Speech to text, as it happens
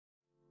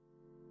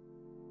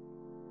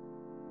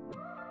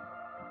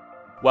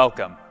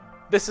Welcome.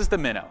 This is the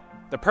Minnow,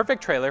 the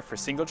perfect trailer for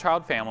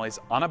single-child families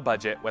on a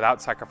budget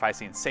without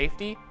sacrificing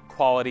safety,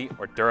 quality,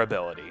 or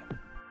durability.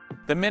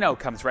 The Minnow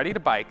comes ready to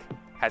bike,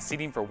 has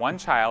seating for one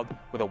child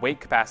with a weight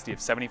capacity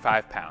of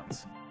 75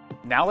 pounds.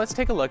 Now let's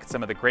take a look at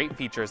some of the great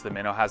features the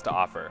Minnow has to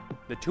offer.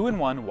 The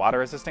 2-in-1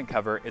 water-resistant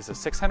cover is a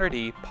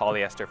 600E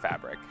polyester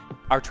fabric.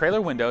 Our trailer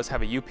windows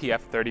have a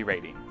UPF 30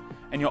 rating,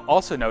 and you'll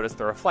also notice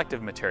the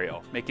reflective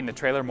material, making the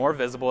trailer more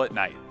visible at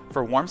night.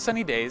 For warm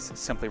sunny days,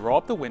 simply roll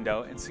up the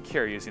window and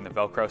secure using the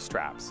Velcro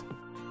straps.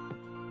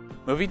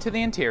 Moving to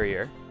the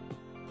interior,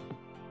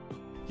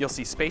 you'll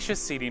see spacious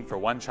seating for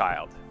one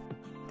child.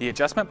 The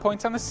adjustment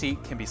points on the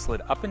seat can be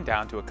slid up and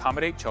down to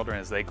accommodate children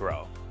as they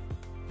grow.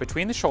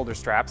 Between the shoulder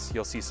straps,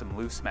 you'll see some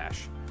loose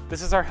mesh.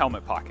 This is our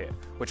helmet pocket,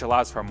 which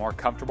allows for a more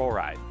comfortable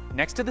ride.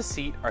 Next to the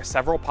seat are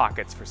several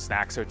pockets for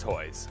snacks or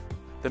toys.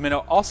 The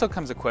Minnow also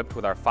comes equipped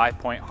with our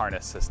 5-point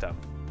harness system.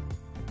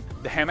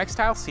 The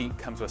hammock-style seat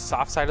comes with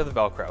soft side of the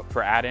Velcro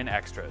for add-in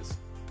extras.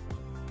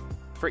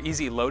 For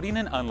easy loading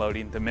and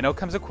unloading, the Minnow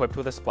comes equipped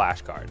with a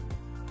splash guard.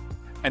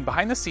 And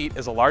behind the seat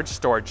is a large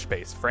storage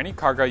space for any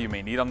cargo you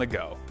may need on the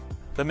go.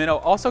 The Minnow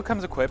also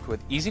comes equipped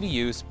with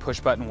easy-to-use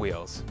push-button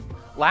wheels.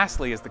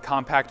 Lastly is the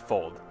compact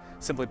fold.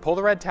 Simply pull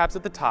the red tabs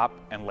at the top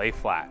and lay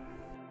flat.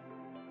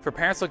 For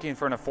parents looking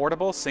for an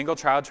affordable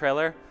single-child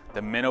trailer,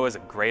 the Minnow is a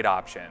great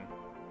option.